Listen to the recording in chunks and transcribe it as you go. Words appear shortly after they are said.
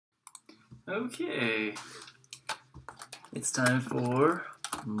Okay, it's time for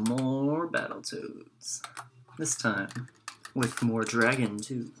more Battletoads. This time with more dragon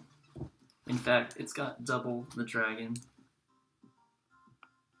too. In fact, it's got double the dragon.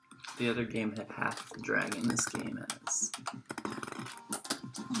 The other game had half the dragon. This game has.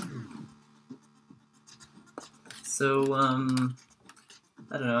 So, I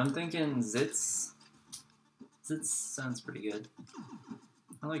don't know. I'm thinking Zitz. Zitz sounds pretty good.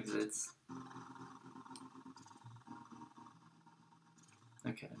 I like Zitz.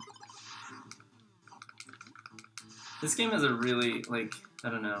 Okay. This game has a really, like, I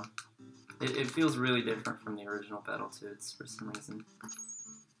don't know. It feels really different from the original Battletoads for some reason.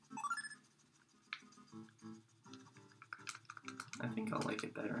 I think I'll like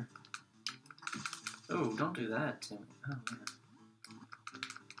it better. Oh, don't do that to me. Oh, man.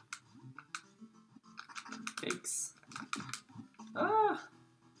 Cakes. Ah!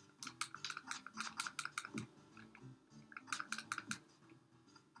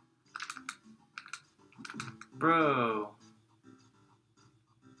 Bro.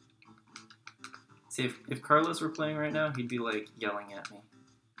 See, if Carlos were playing right now, he'd be, like, yelling at me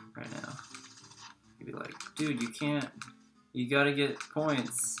right now. He'd be like, dude, you can't, you gotta get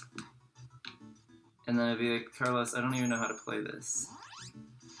points. And then I'd be like, Carlos, I don't even know how to play this.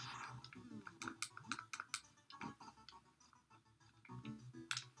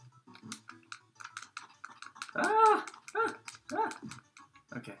 Ah! Ah! Ah!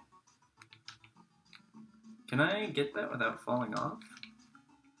 Okay. Can I get that without falling off?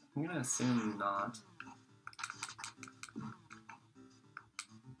 I'm gonna assume not.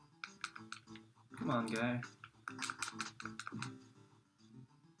 Come on, guy.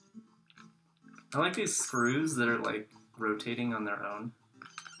 I like these screws that are, like, rotating on their own.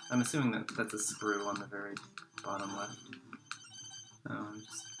 I'm assuming that that's a screw on the very bottom left. Oh, I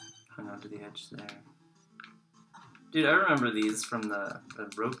just hung onto the edge there. Dude, I remember these from the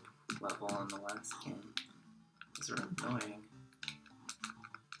rope level on the last game. These are annoying.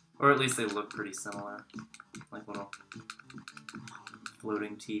 Or at least they look pretty similar. Like little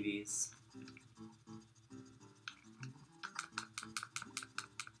floating TVs.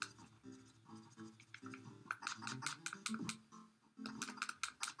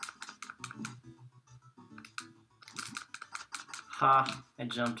 Ha! I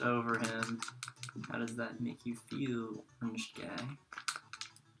jumped over him. How does that make you feel, orange guy?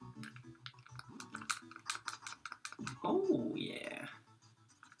 Oh, yeah.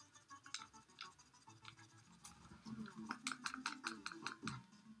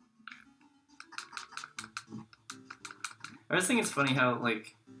 I just think it's funny how,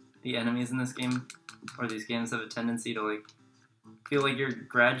 like, the enemies in this game, or these games, have a tendency to, like, feel like you're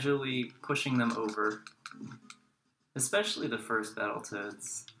gradually pushing them over. Especially the first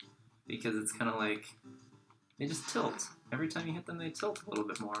Battletoads. Because it's kind of like, they just tilt. Every time you hit them, they tilt a little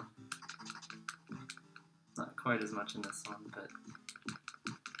bit more. Not quite as much in this one, but...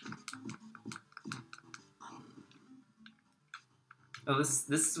 Oh, this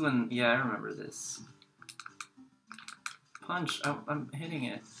is when... Yeah, I remember this. Punch! Oh, I'm hitting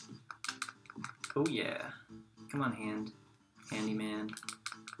it. Oh, yeah. Come on, hand. Handyman.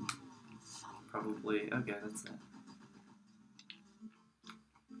 Probably... Okay, that's it.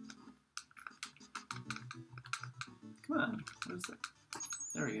 Come on. What is it?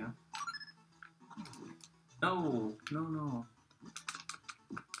 There we go. No! No, no.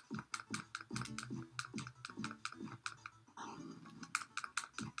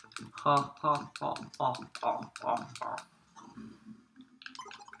 Ha, ha, ha, ha, ha, ha, ha.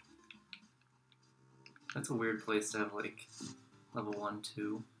 That's a weird place to have, like, level 1,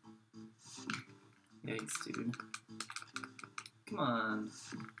 2. Yikes, dude. Come on.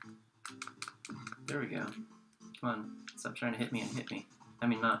 There we go. Come on. Stop trying to hit me and hit me. I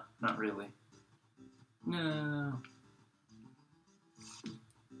mean, not really. No.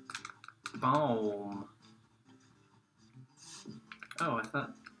 Boom. Oh, I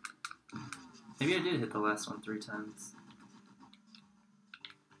thought... Maybe I did hit the last one 3 times.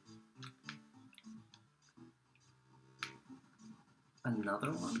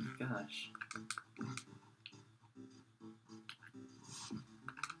 Another one? Gosh.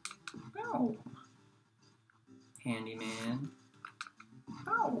 Boom. Handyman.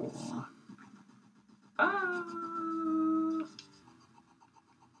 Boom. Ah.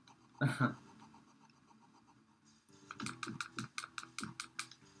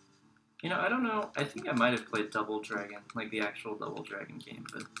 You know, I don't know. I think I might have played Double Dragon, like the actual Double Dragon game,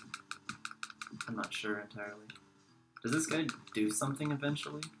 but I'm not sure entirely. Does this guy do something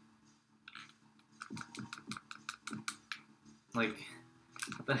eventually? Like,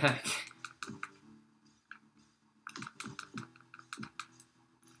 what the heck?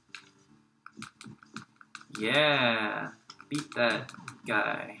 Yeah! Beat that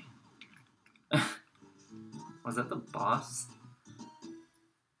guy. Was that the boss?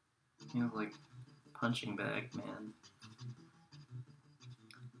 He was like punching bag, man.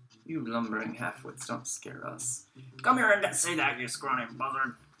 You lumbering half-wits don't scare us. Come here and say that, you scrawny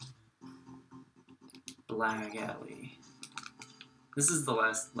buzzard. Blag Alley. This is the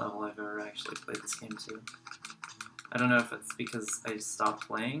last level I've ever actually played this game too. I don't know if it's because I stopped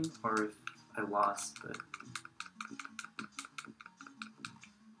playing or if I lost, but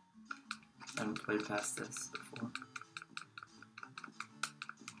I haven't played past this before.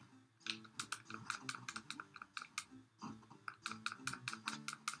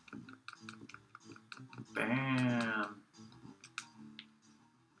 Bam!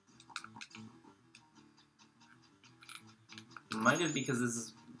 Might have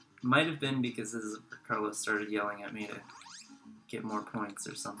been because this is where Carlos started yelling at me to get more points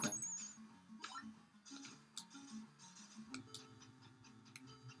or something.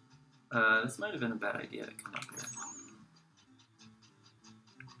 This might have been a bad idea to come up here.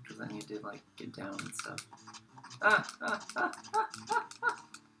 Because I need to, like, get down and stuff.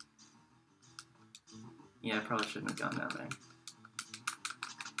 Yeah, I probably shouldn't have gone down there.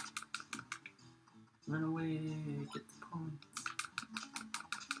 Run away, get the points.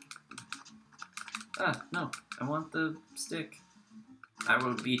 No, I want the stick. I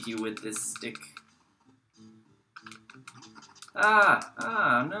will beat you with this stick.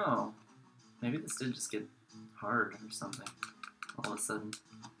 No. Maybe this did just get hard or something all of a sudden.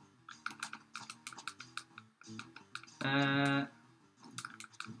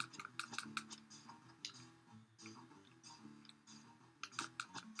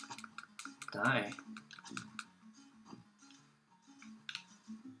 Die.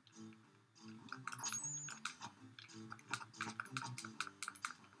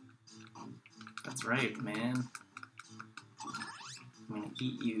 That's right, man. I'm gonna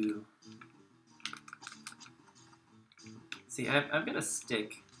eat you. See, I've got a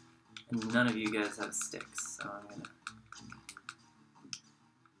stick, and none of you guys have sticks, so I'm gonna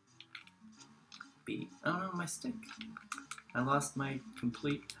beat. Oh no, my stick. I lost my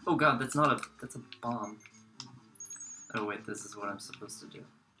complete. Oh god, that's a bomb. Oh wait, this is what I'm supposed to do.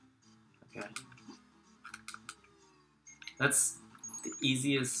 Okay. That's the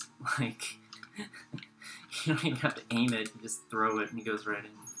easiest, like, you don't even have to aim it, you just throw it and he goes right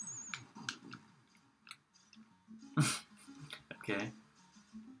in. Okay.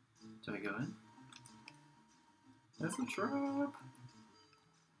 Do I go in? That's a trap!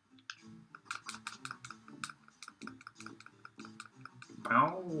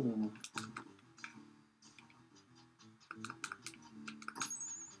 Ow!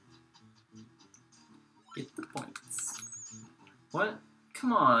 Get the points. What?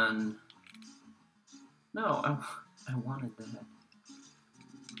 Come on! No, I wanted that.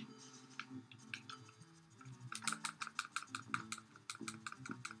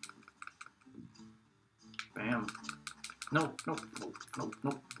 Bam. No. Oh,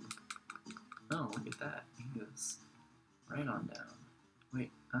 look at that. He goes right on down.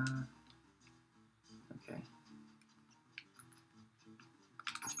 Wait, okay.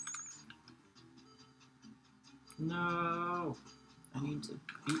 No! I need to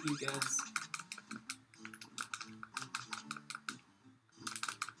beat you guys.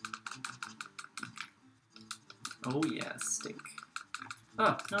 Oh yeah, stick.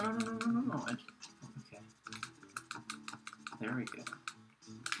 Oh, no. Okay. There we go.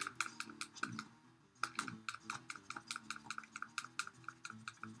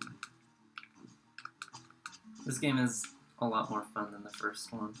 This game is a lot more fun than the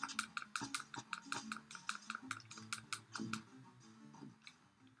first one.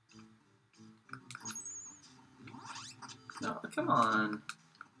 No, come on.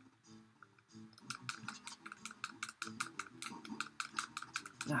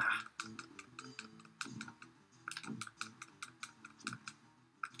 Ah.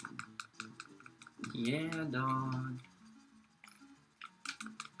 Yeah, dog.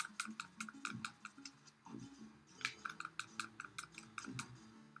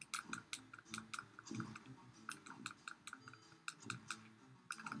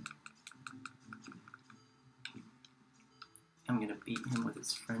 I'm gonna beat him with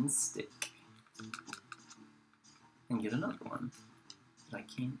his friend's stick. And get another one that I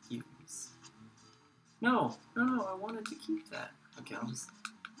can't use. No, I wanted to keep that. Okay, I'll just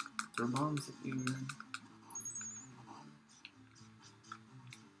throw bombs at you.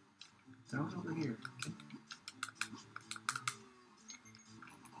 Throw it over here. Okay.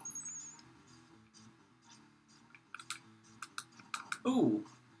 Ooh!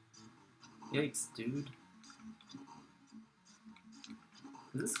 Yikes, dude.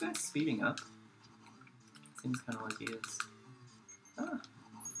 Is this guy speeding up? Seems kind of like he is. Ah.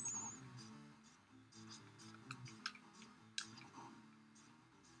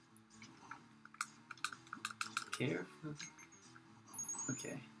 Careful.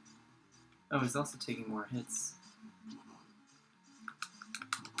 Okay. Oh, he's also taking more hits.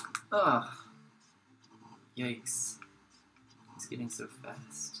 Ugh. Yikes. He's getting so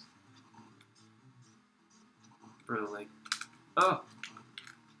fast. Bro, like... Oh!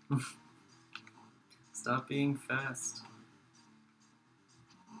 Stop being fast.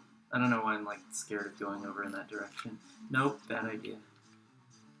 I don't know why I'm, like, scared of going over in that direction. Nope, bad idea.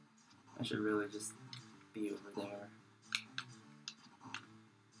 I should really just be over there.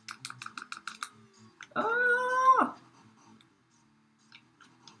 Ah!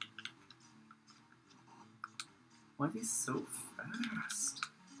 Why are these so fast?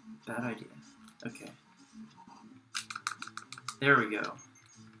 Bad idea. Okay. There we go.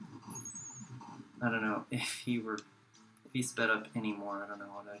 I don't know if he sped up anymore, I don't know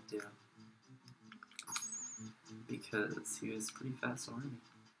what I'd do. Because he was pretty fast already.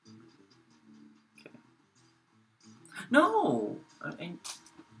 Okay. No! I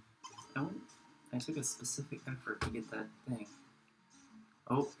took a specific effort to get that thing.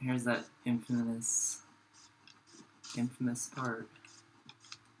 Oh, here's that infamous part.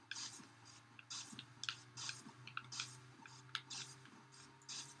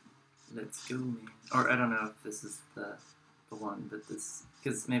 Let's go, man. Or I don't know if this is the one, but this...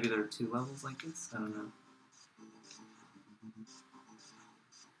 Because maybe there are 2 levels like this? I don't know.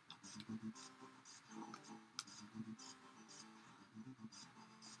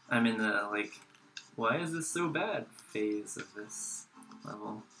 I'm in the, like, why is this so bad phase of this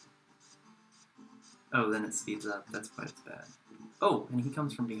level. Oh, then it speeds up. That's why it's bad. Oh, and he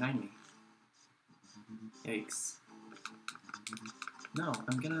comes from behind me. Yikes. No,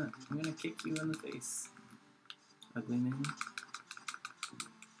 I'm gonna kick you in the face. Ugly man.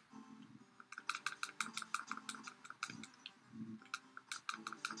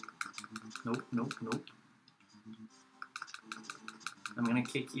 Nope, nope, nope. I'm gonna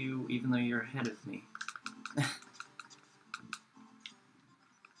kick you even though you're ahead of me.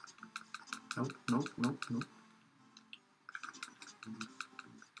 Nope, nope, nope, nope.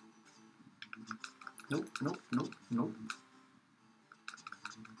 Nope, nope, nope, nope.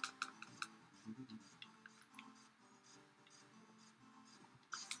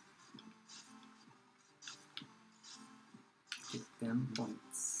 Get them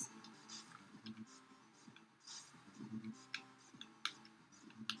points.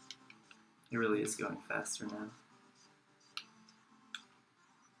 It really is going faster now.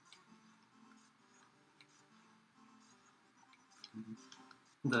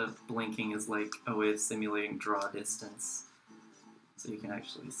 The blinking is like a way of simulating draw distance, so you can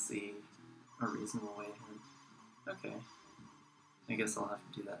actually see a reasonable way ahead. Okay. I guess I'll have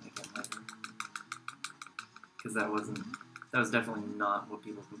to do that again later. Because that was definitely not what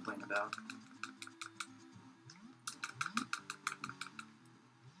people complain about.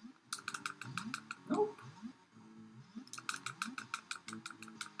 Nope.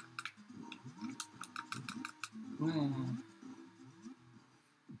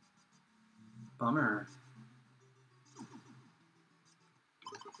 Bummer.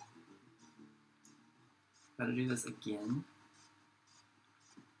 Gotta do this again?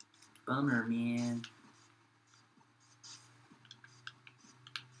 Bummer, man.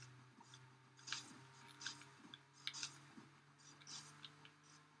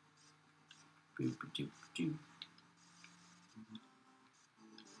 Boop-a-doop-doo.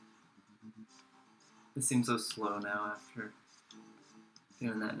 It seems so slow now after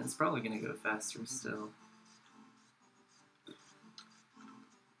doing that, and it's probably gonna go faster still.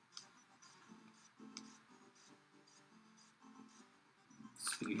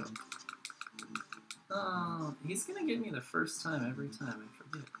 Speed up. Oh, he's gonna get me the first time every time, I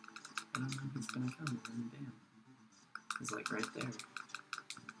forget. I don't know he's gonna come, and then bam. He's like right there.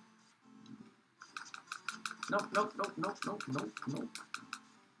 Nope, nope, nope, nope, nope, nope, nope.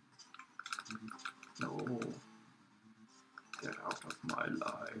 No. Get out of my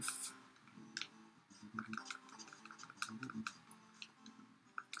life.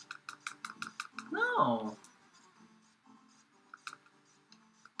 No.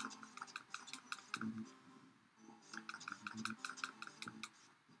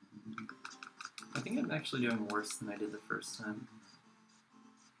 I think I'm actually doing worse than I did the first time.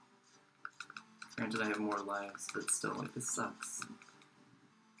 Granted, I have more lives, but still, like, this sucks.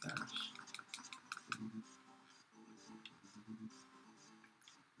 Gosh.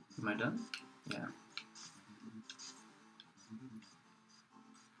 Am I done? Yeah.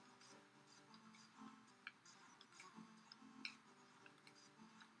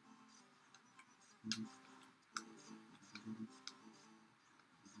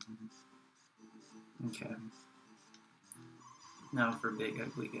 Okay. Now for big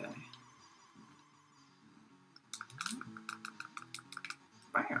ugly guy.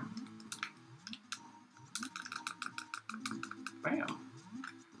 Bam! Bam!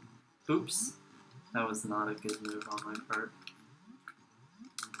 Oops. That was not a good move on my part.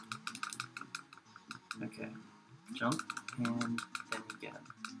 Okay. Jump, and then you get him.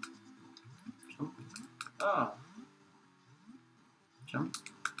 Jump. Oh! Jump,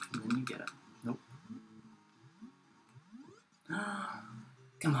 and then you get him. Nope.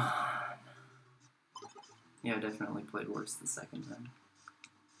 Come on! Yeah, I definitely played worse the second time.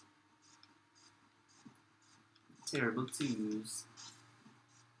 Terrible twos.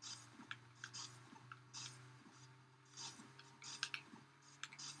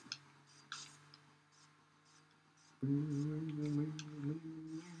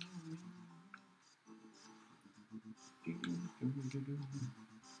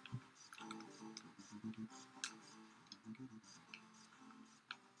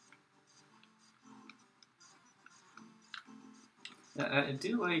 I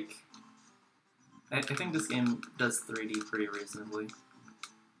do like... I think this game does 3D pretty reasonably.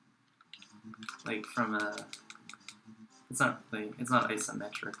 Like, from a... It's not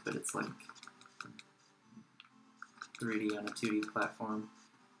isometric, but it's like 3D on a 2D platform.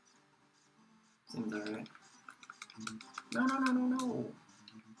 Seems alright. No, no, no, no, no!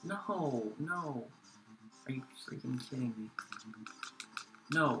 No, no! Are you freaking kidding me?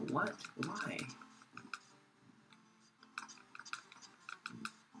 No, what? Why?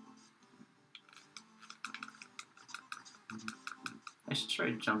 I should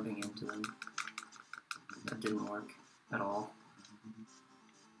try jumping into them. That didn't work at all.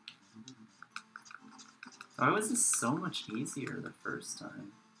 Why was this so much easier the first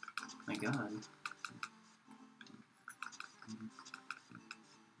time? My god.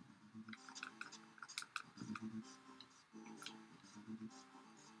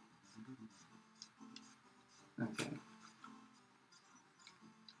 Okay.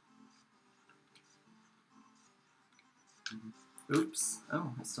 Oops.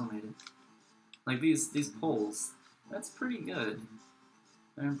 Oh, I still made it. Like these poles. That's pretty good.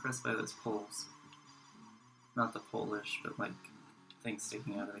 I'm impressed by those poles. Not the Polish, but like things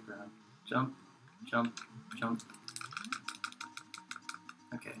sticking out of the ground. Jump, jump, jump.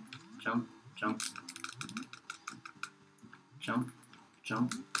 Okay. Jump, jump. Jump,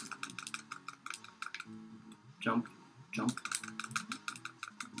 jump. Jump, jump.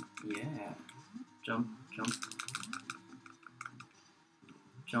 Yeah. Jump, jump.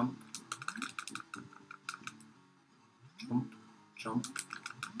 Jump. Jump, jump.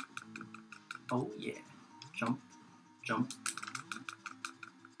 Oh yeah. Jump, jump.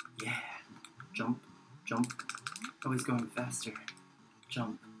 Yeah. Jump, jump. Oh, he's going faster.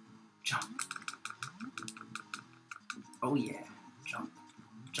 Jump, jump. Oh yeah. Jump,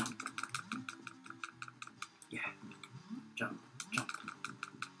 jump. Yeah. Jump, jump.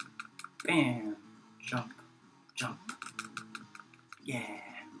 Bam. Jump, jump. Yeah.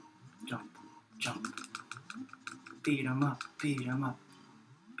 Jump, jump. Beat 'em up, beat 'em up.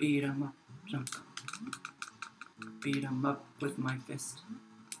 Beat 'em up, jump. Beat 'em up with my fist.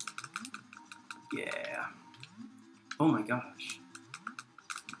 Yeah. Oh my gosh.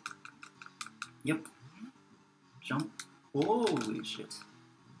 Yep. Jump. Holy shit.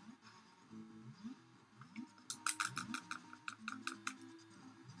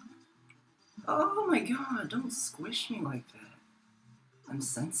 Oh my god, don't squish me like that. I'm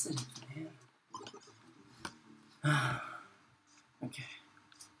sensitive, man. Okay.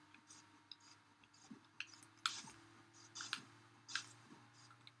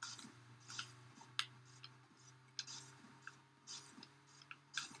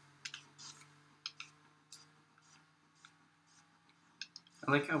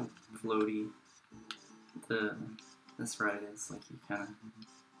 I like how floaty this ride is. Like you kind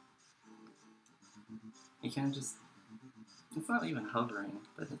of just, it's not even hovering,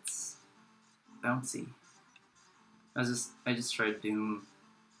 but it's bouncy. I just tried Doom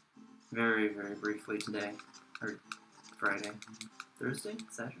very, very briefly today, or Friday, Thursday,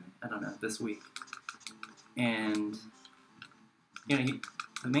 Saturday, I don't know, this week. And you know,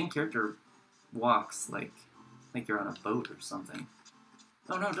 the main character walks like you're on a boat or something.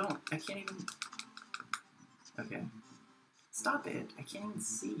 Oh no, don't! I can't even. Okay, stop it! I can't even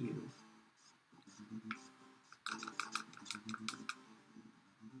see you.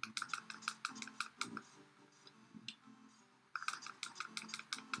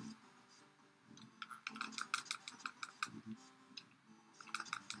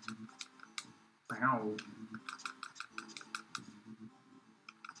 Bam. Ow.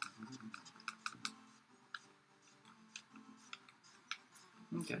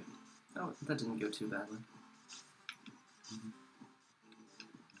 Okay. Oh, that didn't go too badly.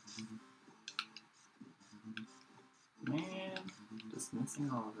 Man, just missing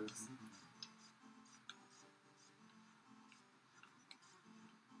all of this.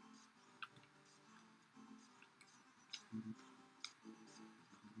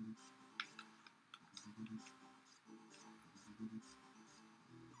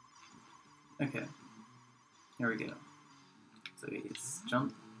 Okay, here we go. So he's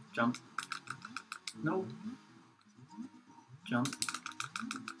jump, jump, nope, jump,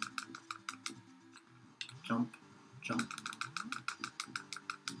 jump, jump,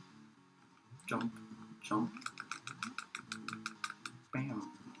 jump, jump, bam,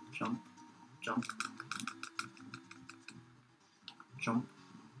 jump, jump, jump,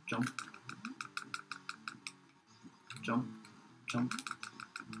 jump, jump, jump,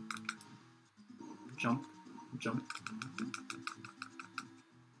 jump, jump,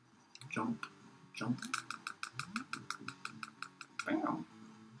 jump, jump, bam,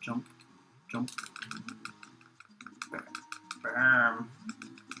 jump, jump, bam, bam.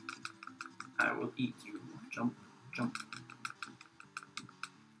 I will eat you. Jump, jump,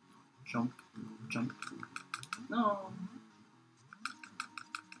 jump, jump. No.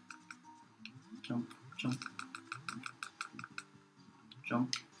 Jump, jump,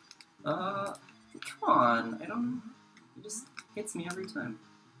 jump. Come on. I don't. It just hits me every time.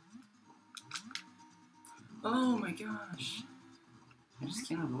 Oh my gosh. I just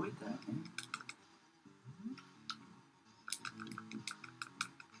can't avoid that, man.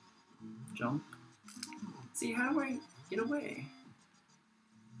 Jump. See, how do I get away?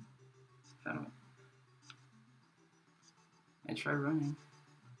 How do I try running.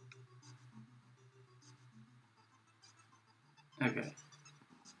 Okay.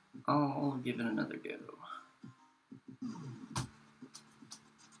 I'll give it another go.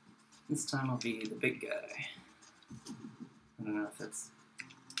 This time I'll be the big guy. I don't know if that's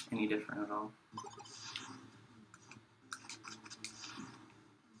any different at all.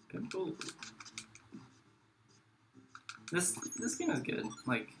 Pimple. This game is good.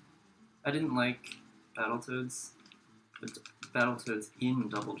 Like, I didn't like Battletoads, but Battletoads in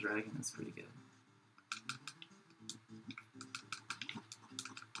Double Dragon is pretty good.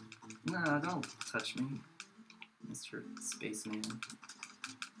 Nah, don't touch me, Mr. Spaceman.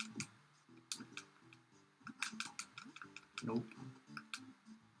 Nope.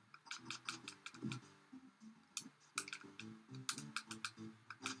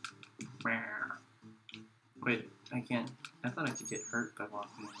 Wait, I can't. I thought I could get hurt by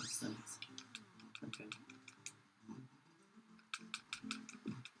walking on these things. Okay.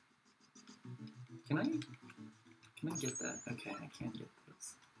 Can I get that? Okay, I can't get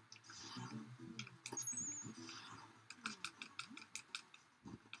this.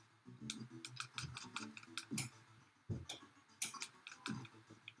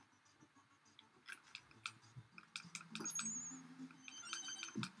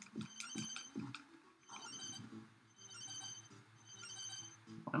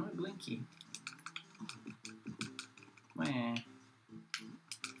 Why am I blinky? Wah.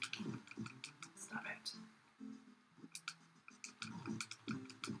 Stop it.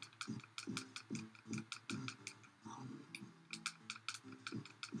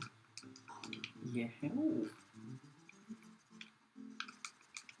 Yeah. Ooh.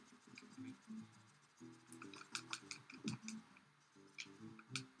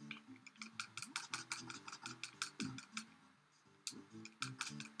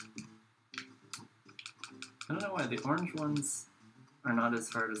 I don't know why the orange ones are not as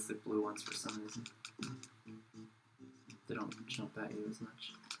hard as the blue ones for some reason. They don't jump at you as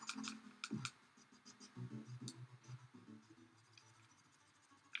much.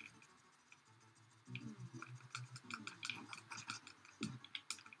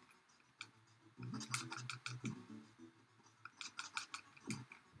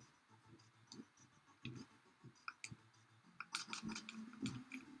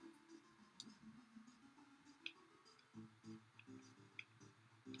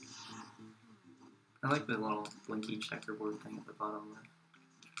 I like the little blinky checkerboard thing at the bottom there.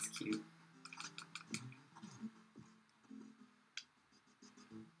 It's cute.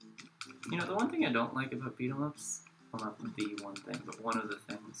 You know, the one thing I don't like about beat 'em ups, well, not the one thing, but one of the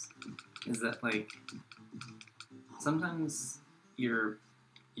things, is that, like, sometimes you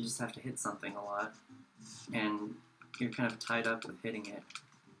just have to hit something a lot, and you're kind of tied up with hitting it.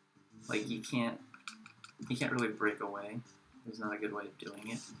 Like, you can't really break away. There's not a good way of doing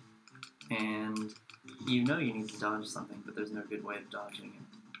it. and you know you need to dodge something, but there's no good way of dodging it.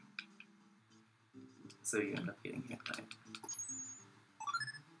 So you end up getting hit by it.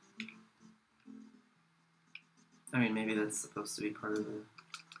 I mean, maybe that's supposed to be part of the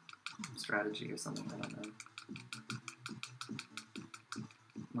strategy or something, I don't know.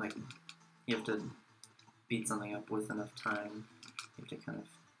 Like, you have to beat something up with enough time. You have to kind of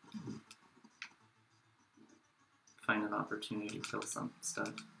find an opportunity to kill some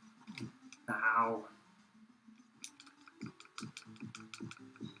stuff. Ow!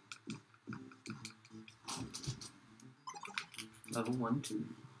 Level 1-2.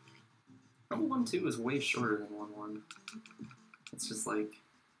 Level 1-2 is way shorter than 1-1. It's just like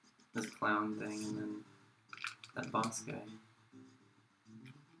this clown thing and then that boss guy.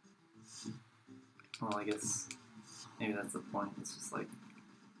 Well, I guess maybe that's the point. It's just like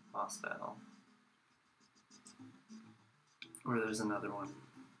boss battle. Or there's another one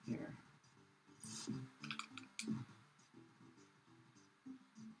here.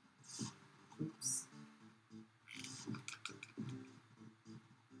 Oops.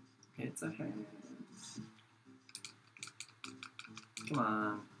 It's a hand. Come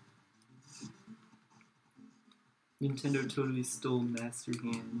on. Nintendo totally stole Master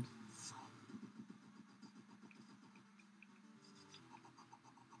Hand.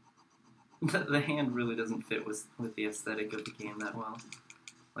 The hand really doesn't fit with the aesthetic of the game that well.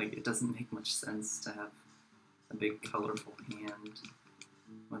 Like, it doesn't make much sense to have a big colorful hand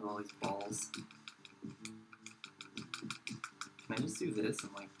with all these balls. Can I just do this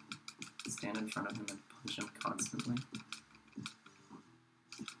and, like, stand in front of him and punch him constantly?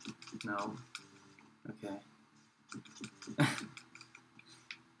 No. Okay.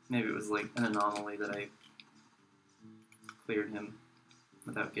 Maybe it was, like, an anomaly that I cleared him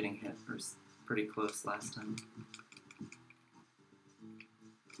without getting hit, or pretty close last time.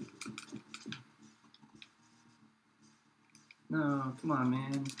 No, come on,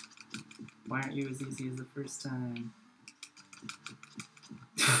 man. Why aren't you as easy as the first time?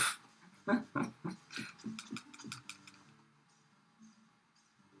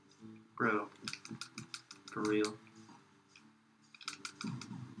 Bro. For real.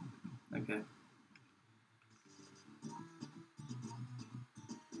 Okay.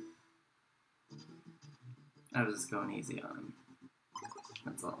 I was just going easy on him.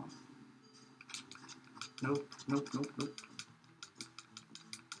 That's all. Nope, nope, nope, nope.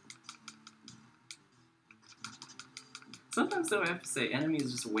 Sometimes, though, I have to say,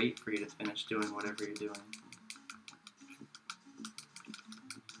 enemies just wait for you to finish doing whatever you're doing.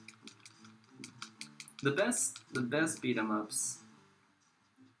 The best beat-em-ups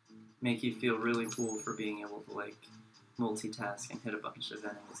make you feel really cool for being able to, like, multitask and hit a bunch of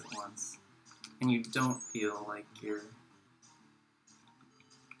enemies at once. And you don't feel like you're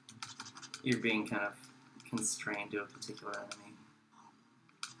being kind of constrained to a particular enemy.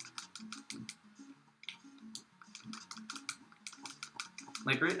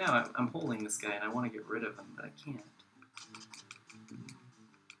 Like right now, I'm holding this guy and I want to get rid of him, but I can't.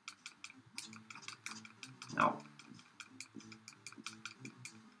 No.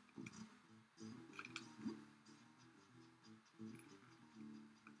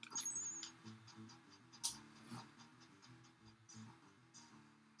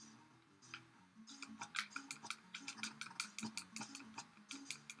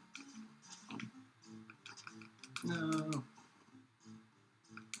 No.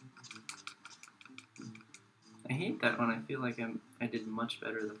 I hate that when I feel like I did much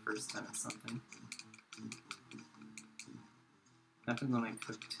better the first time at something. Happens when I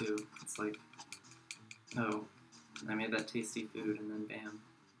cook too. It's like, oh, I made that tasty food and then bam.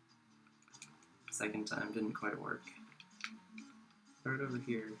 Second time didn't quite work. Start over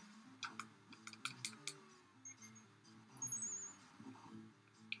here.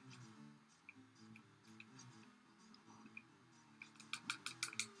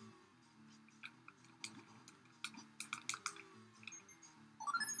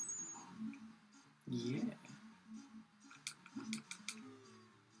 Yeah.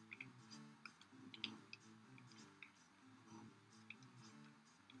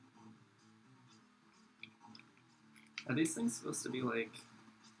 Are these things supposed to be like...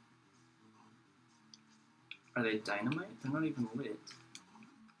 Are they dynamite? They're not even lit.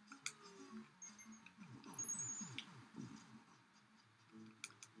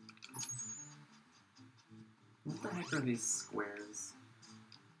 What the heck are these squares?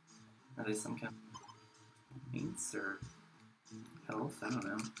 Are they some kind of points or health? I don't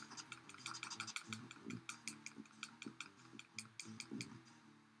know.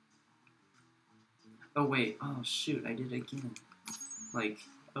 Oh wait, oh shoot, I did it again. Like,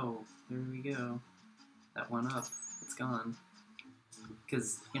 Oh, there we go. That one up. It's gone.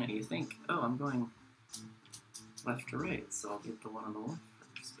 Because, you know, you think, oh, I'm going left to right, so I'll get the one on the left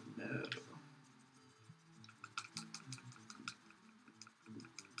first. But no.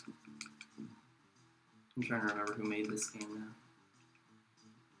 I'm trying to remember who made this game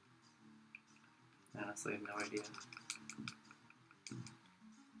now. Honestly, I have no idea.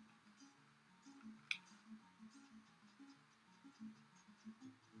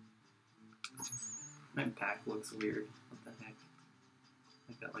 My back looks weird. What the heck?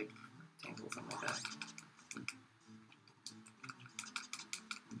 I've got like tangles on my back.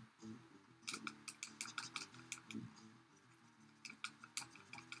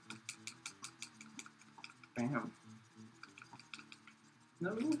 Bam.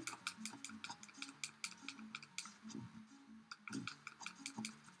 No.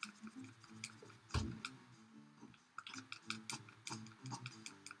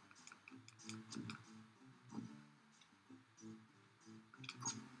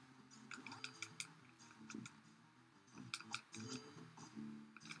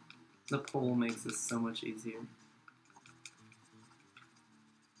 The pole makes this so much easier.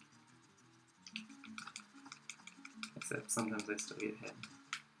 Except sometimes I still get hit.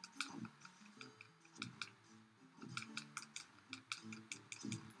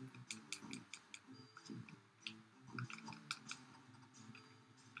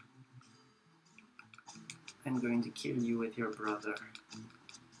 I'm going to kill you with your brother.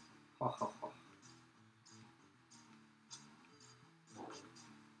 Ho ho ho.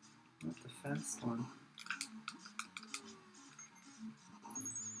 Not the fast one.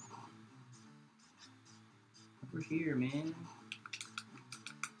 Over here, man.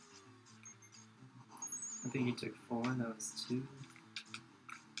 I think you took 4, that was 2.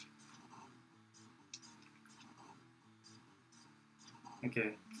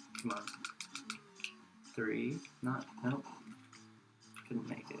 Okay, come on. 3, nope. Couldn't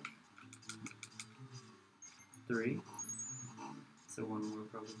make it. 3. So 1 more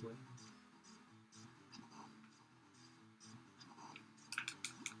probably.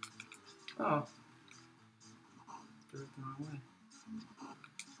 Oh. Threw it the wrong way.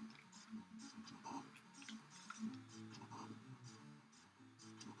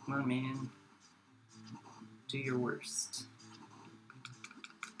 Come on, man. Do your worst.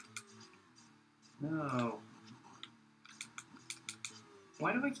 No.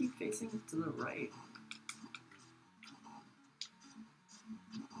 Why do I keep facing it to the right?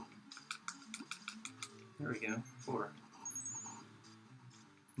 There we go. 4.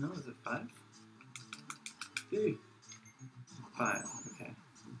 No, is it 5? Hey. 5, okay.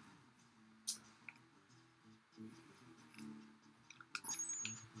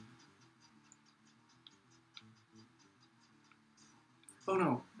 Oh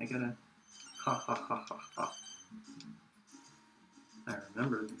no, I gotta... Ha ha ha ha ha. I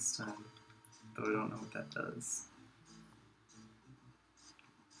remember this time, though I don't know what that does.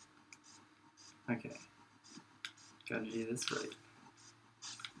 Okay. Gotta do this right.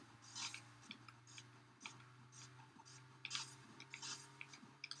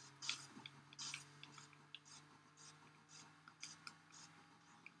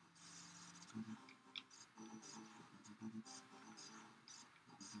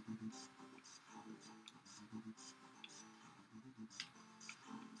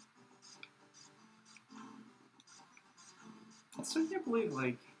 I still can't believe,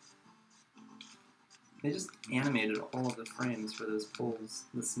 like, they just animated all of the frames for those poles,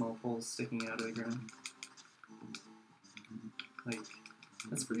 the small poles sticking out of the ground. Like,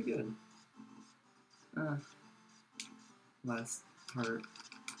 that's pretty good. Last part.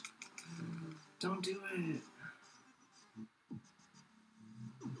 Don't do it!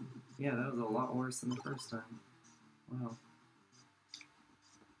 Yeah, that was a lot worse than the first time. Wow.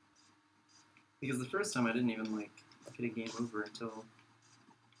 Because the first time I didn't even, like, get a game over until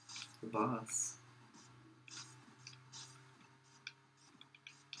the boss.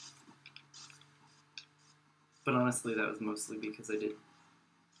 But honestly, that was mostly because I did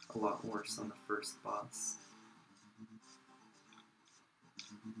a lot worse on the first boss.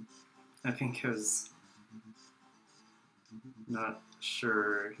 I think I was not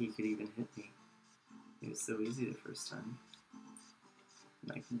sure he could even hit me. It was so easy the first time.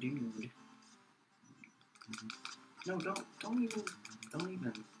 Like, dude. No, don't even.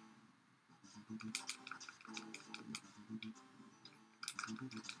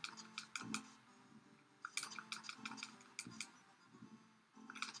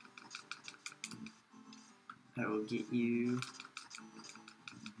 I will get you.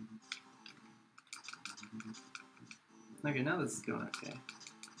 Okay, now this is going okay.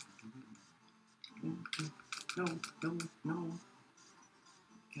 No, no, no.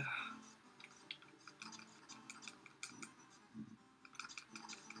 Yeah.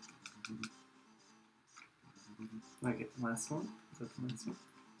 Okay, last one. Is that the last one?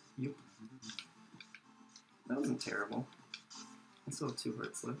 Yep. That wasn't terrible. I still have 2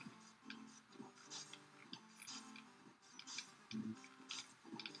 hearts left.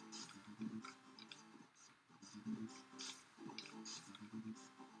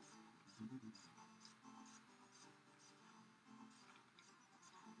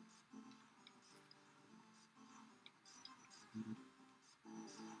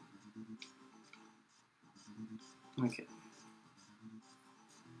 Okay.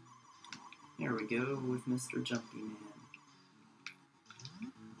 Here we go with Mr. Jumpy Man.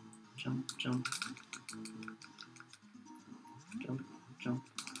 Jump, jump. Jump, jump.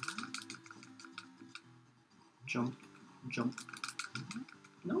 Jump, jump.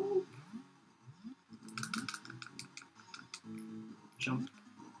 No! Jump,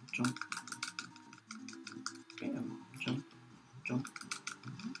 jump. Bam. Jump, jump.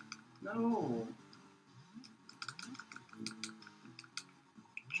 No!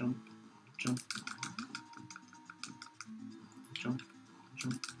 Jump, jump. Jump,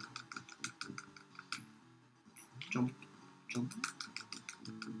 jump. Jump, jump.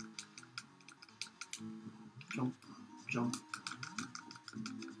 Jump, jump.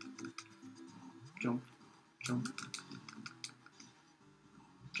 Jump, jump.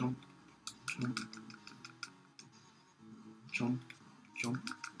 Jump, jump. Jump, jump.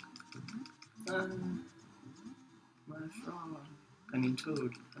 My frog. I mean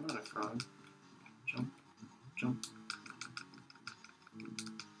toad. I'm not a frog. Jump, jump.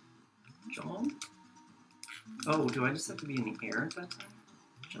 Jump? Oh, do I just have to be in the air at that time?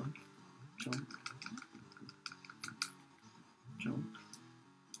 Jump, jump. Jump.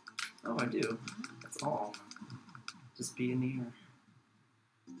 Oh, I do. That's all. Just be in the air.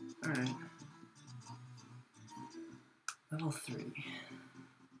 Alright. Level 3.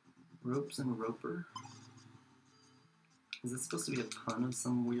 Ropes and Roper? Is this supposed to be a pun of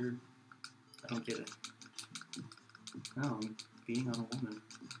some weird... I don't get it. No, I'm beating on a woman.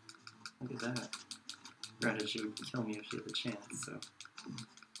 Look at that. Granted, she would kill me if she had the chance, so...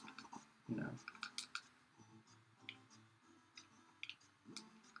 You know.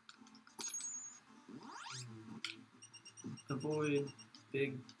 Avoid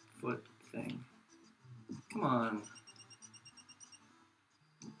Bigfoot thing. Come on.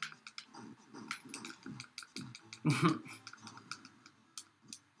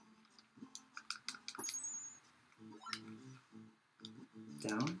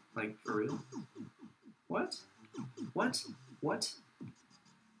 Down? Like, for real? What? What? What?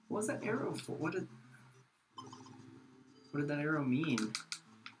 What was that arrow for? What did that arrow mean?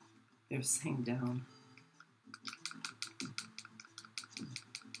 It was saying down.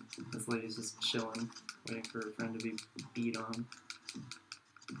 This lady's just chilling, waiting for her friend to be beat on.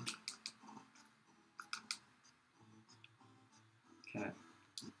 Okay.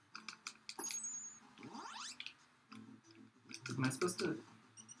 What am I supposed to... What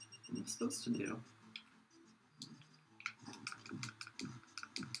am I supposed to do?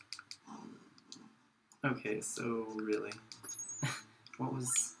 Okay, so really, what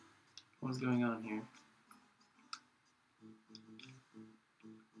was going on here?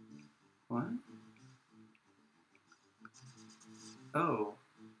 What? Oh.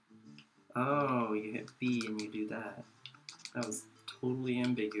 Oh, you hit B and you do that. That was totally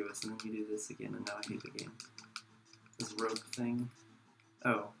ambiguous, and then you do this again, and now I hate the game. This rope thing.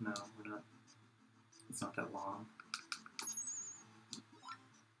 Oh, no, we're not. It's not that long.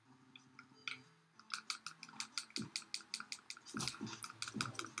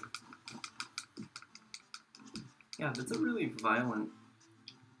 Yeah, that's a really violent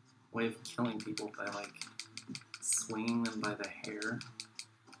way of killing people by, like, swinging them by the hair.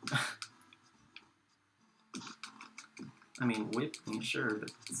 I mean, whip me, sure,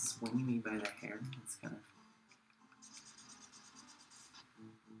 but swing me by the hair? That's kind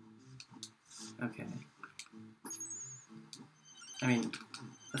of... Okay. I mean,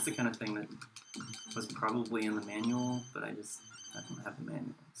 that's the kind of thing that was probably in the manual, but I don't have the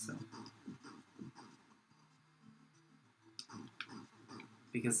manual, so...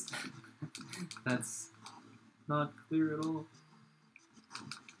 Because that's not clear at all.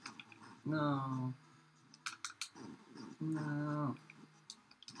 No. No.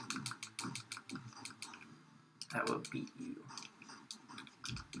 I will beat you.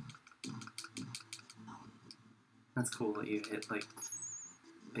 That's cool that you hit, like,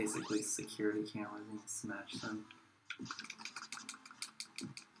 basically security cameras and you smash them.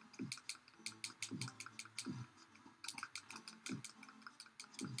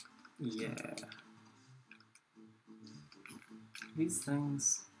 Yeah. These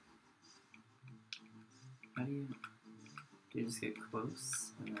things... How do you just get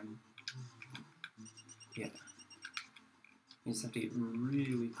close and then... Yeah. You just have to get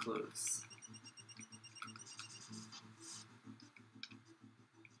really close.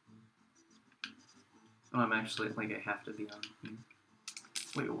 Oh, I'm actually, like, I have to be on here.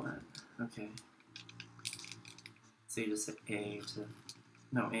 Wait, what? Okay. So you just hit A to...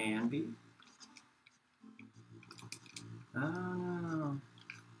 No, A and B? Oh, no.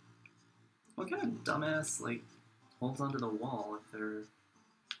 What kind of dumbass, like, holds onto the wall if they're...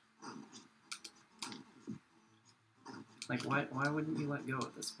 Like, why wouldn't you let go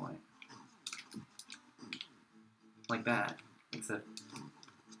at this point? Like that, except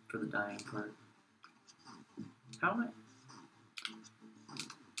for the dying part. How am I...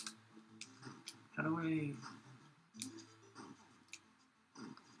 How do I...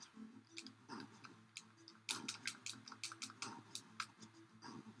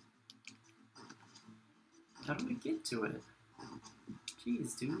 How do I get to it?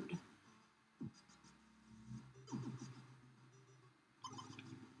 Jeez, dude.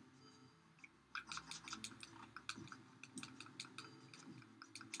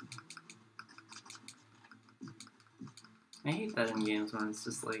 I hate that in games when it's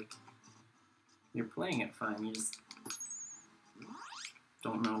just like, you're playing it fine, you just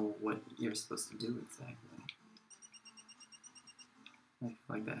don't know what you're supposed to do exactly. I feel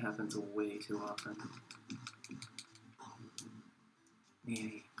like that happens way too often.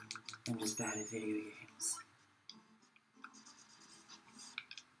 Maybe I'm just bad at video games.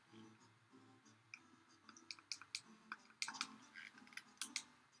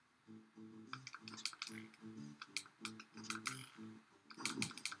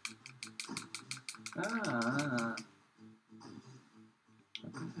 Ah.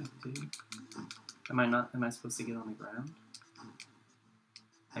 What the heck, dude? Am I supposed to get on the ground?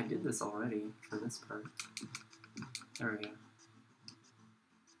 I did this already for this part. There we go.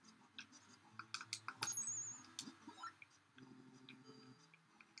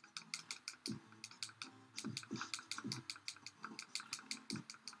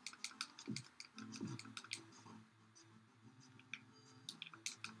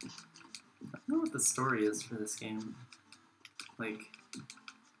 I don't know what the story is for this game. Like,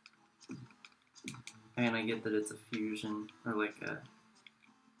 and I get that it's a fusion, or like a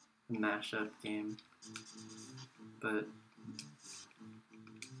mashup game, but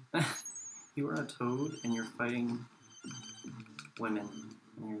you are a toad and you're fighting women,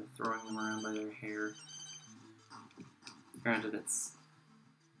 and you're throwing them around by their hair. Granted, it's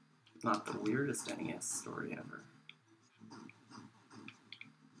not the weirdest NES story ever.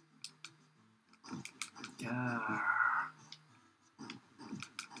 Yeah.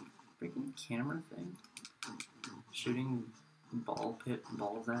 Freaking camera thing. Shooting ball pit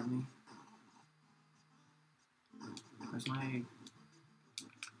balls at me. Where's my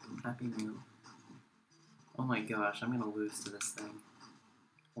Happy Meal? Oh my gosh, I'm gonna lose to this thing.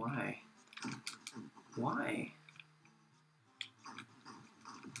 Why? Why?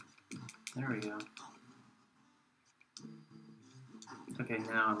 There we go. Okay,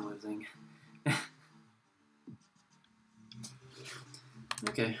 now I'm losing.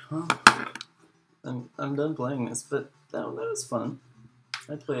 Okay, well, I'm done playing this, but that was fun.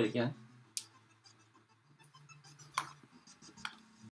 I'd play it again.